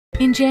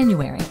In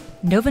January,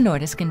 Novo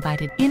Nordisk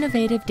invited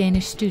innovative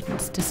Danish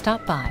students to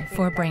stop by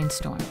for a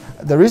brainstorm.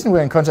 The reason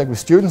we're in contact with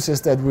students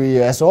is that we,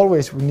 as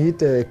always, we need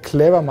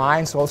clever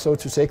minds also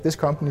to take this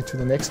company to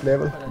the next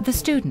level. The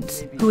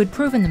students, who had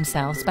proven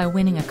themselves by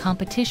winning a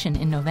competition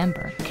in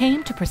November,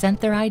 came to present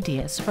their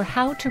ideas for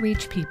how to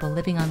reach people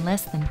living on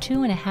less than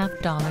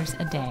 $2.50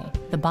 a day,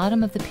 the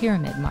bottom of the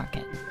pyramid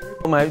market.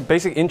 My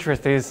basic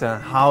interest is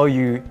how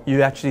you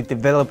actually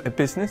develop a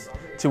business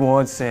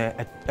towards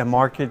a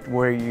market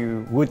where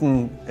you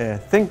wouldn't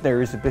think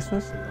there is a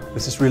business.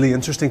 This is really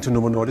interesting to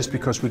Novo Nordisk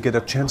because we get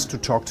a chance to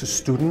talk to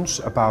students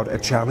about a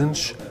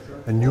challenge,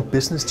 a new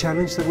business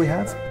challenge that we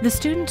have. The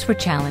students were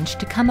challenged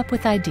to come up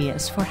with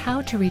ideas for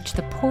how to reach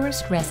the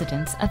poorest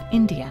residents of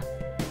India.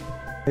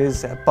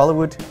 It's a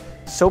Bollywood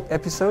soap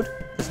episode.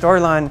 The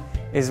storyline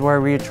is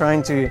where we're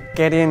trying to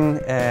get in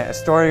a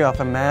story of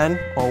a man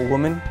or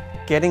woman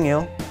getting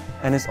ill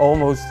and is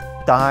almost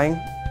dying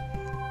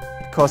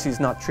because he's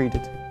not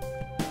treated.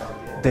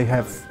 They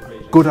have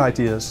good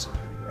ideas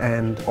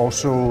and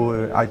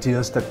also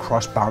ideas that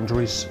cross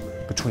boundaries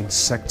between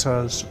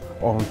sectors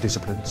or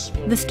disciplines.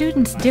 The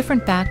students'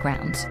 different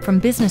backgrounds from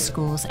business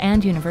schools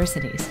and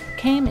universities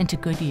came into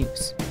good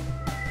use.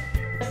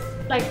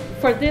 Like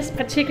for this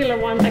particular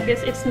one, I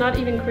guess it's not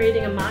even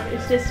creating a market,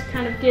 it's just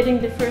kind of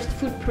getting the first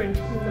footprint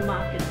in the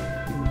market.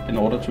 In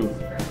order to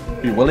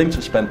be willing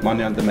to spend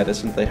money on the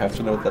medicine, they have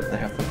to know that they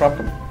have the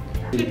problem.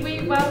 Could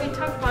we, while we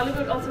talk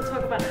Bollywood, also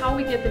talk about how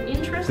we get them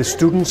interested? The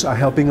students are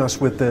helping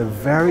us with the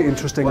very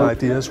interesting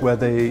ideas where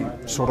they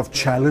sort of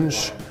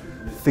challenge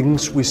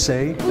things we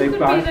say. Who could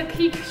be the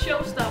key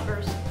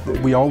showstoppers?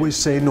 We always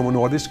say Novo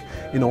Nordisk,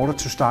 in order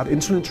to start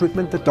insulin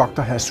treatment, the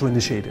doctor has to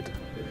initiate it.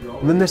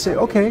 And then they say,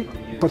 okay,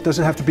 but does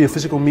it have to be a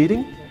physical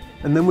meeting?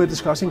 And then we're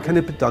discussing, can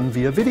it be done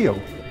via video?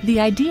 The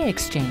idea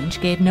exchange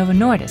gave Novo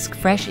Nordisk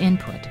fresh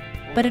input,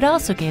 but it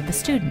also gave the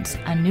students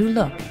a new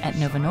look at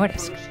Novo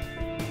Nordisk.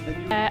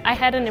 I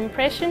had an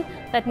impression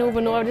that Novo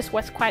Nordisk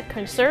was quite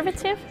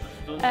conservative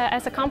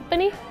as a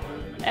company,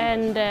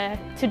 and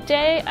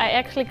today I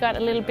actually got a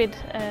little bit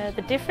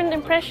the different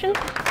impression.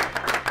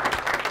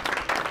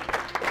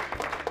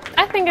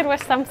 I think it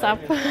was thumbs up.